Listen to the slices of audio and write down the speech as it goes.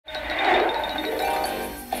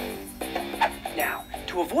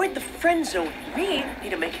To avoid the friend zone, we need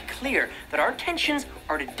to make it clear that our intentions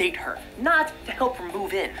are to date her, not to help her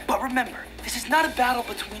move in. But remember, this is not a battle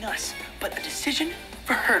between us, but a decision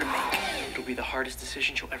for her to make. It'll be the hardest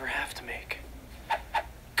decision she'll ever have to make.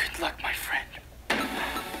 Good luck, my friend.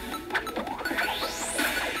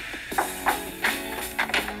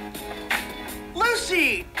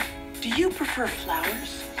 Lucy! Do you prefer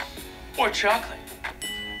flowers or chocolate?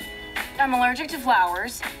 I'm allergic to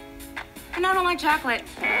flowers. And I don't like chocolate.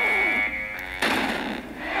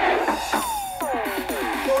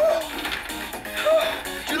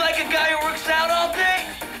 Do you like a guy who works out all day?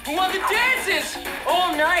 Who wants the dances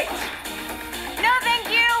all night? No, thank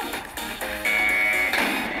you.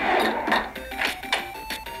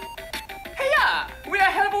 Hey, we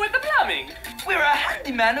are helping with the plumbing. We're a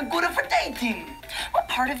handyman and good for dating. What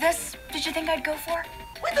part of this did you think I'd go for?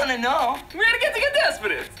 We don't know. We're gonna get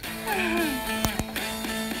desperate.